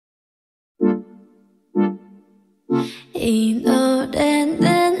이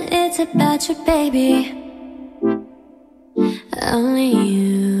노래는 it's about you, baby. Only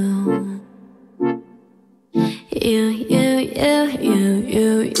you.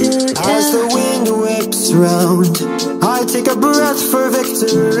 As the wind whips round, I take a breath for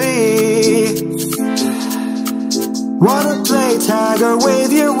victory. Wanna play tag or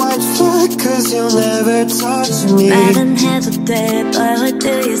wave your white flag, cause you'll never touch me. 말은 해도 돼, but what do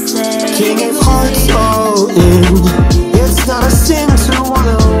you say? King of hearts all in, it's not a sin to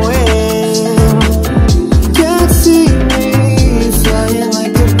wanna win. Can't see me flying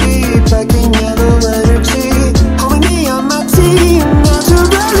like a bee, packing yellow energy, holding me on my team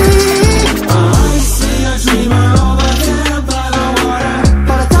naturally. I see a dreamer over there by the water,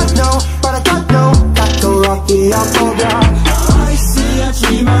 but I got no, got to rock the apple. I see a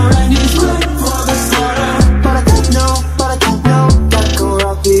dreamer and he's right for the starter, but I got no, got to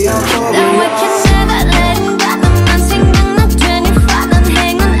rock the apple. No, I can never let him go. 너만 생각나 24. 넌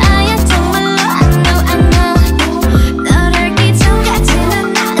행운 아야 정말로. I know. 너를 기준까지는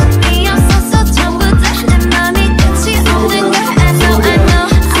나는 네 없어서 전부 다 내 맘이 끝이 없는 걸 I know.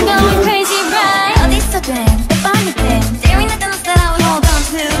 I'm going crazy right. 어디서든 내 밤이 돼. Staring at the notes that I would hold on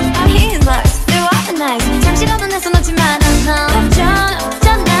to. I'm hitting marks throughout the night. 잠시 벗어나서 놓지만 않아.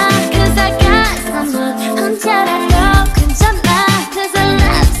 걱정없잖아, cause I got someone. 혼자라도 괜찮아, cause I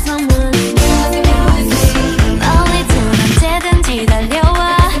love someone. 멀리든 언제든지 달려와.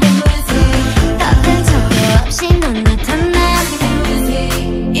 답은 적도 없이 넌 나타나.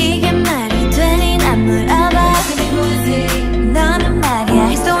 이게 말이 되니 난 물어봐. 너는 말이야,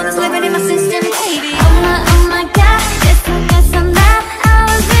 I still wanna slip it in my system, baby. Oh my god, yes I'm that. I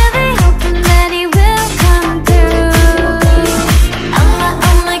was really hoping that he will come through.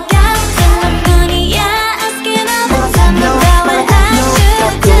 Oh my god, telephone-이야, asking all the time about what I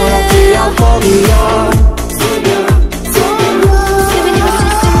should do. Living in my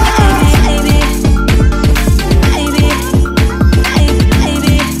system, baby, baby,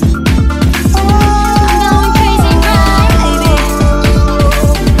 baby. I'm going crazy right, baby,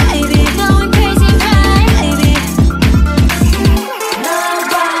 baby, going crazy right, baby.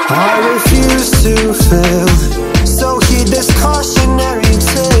 I refuse to fail, so heed this cautionary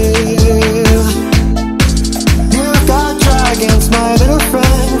tale. You've got dragons, my little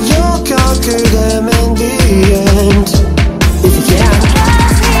friend, you'll conquer them in the end. If you can.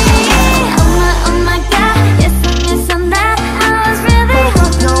 Oh my god, yes I'm that. I was really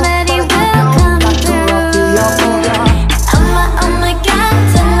hoping that he will come through. Oh my god,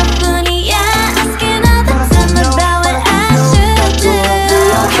 telephone-이야, asking all the time about what I should do.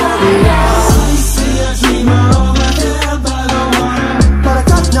 I see a dreamer over there by the water, But I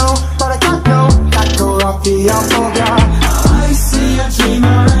got no, got to rock the apple. I see a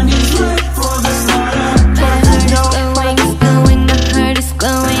dreamer and he's right for the starter. My heart is glowing, my heart is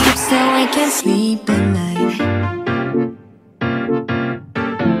glowing, so I can't sleep at night.